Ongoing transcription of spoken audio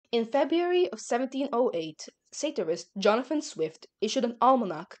In February of 1708, satirist Jonathan Swift issued an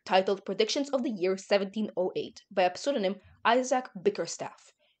almanac titled Predictions of the Year 1708 by a pseudonym Isaac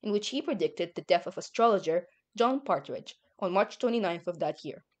Bickerstaff, in which he predicted the death of astrologer John Partridge on March 29th of that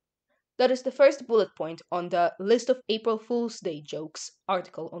year. That is the first bullet point on the List of April Fool's Day Jokes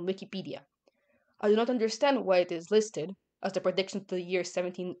article on Wikipedia. I do not understand why it is listed, as the prediction of the year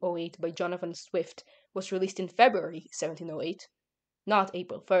 1708 by Jonathan Swift was released in February 1708, not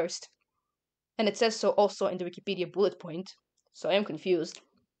April 1st. And it says so also in the Wikipedia bullet point, so I am confused.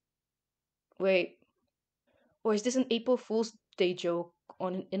 Wait, or is this an April Fool's Day joke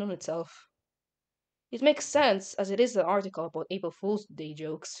in on itself? It makes sense, as it is an article about April Fool's Day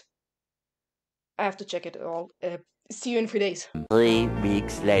jokes. I have to check it all. See you in 3 days. 3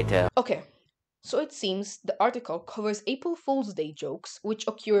 weeks later. Okay, so it seems the article covers April Fool's Day jokes which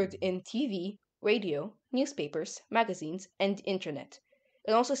occurred in TV, radio, newspapers, magazines, and internet,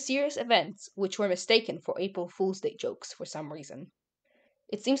 and also serious events which were mistaken for April Fool's Day jokes for some reason.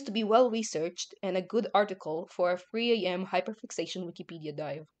 It seems to be well researched and a good article for a 3 a.m. hyperfixation Wikipedia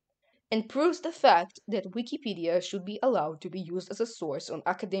dive, and proves the fact that Wikipedia should be allowed to be used as a source on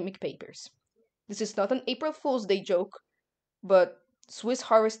academic papers. This is not an April Fool's Day joke, but Swiss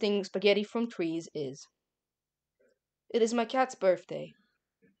harvesting spaghetti from trees is. It is my cat's birthday.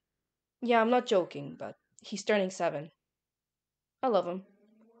 Yeah, I'm not joking, but he's turning 7. I love him.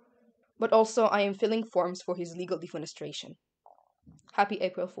 But also, I am filling forms for his legal defenestration. Happy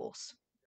April Fools.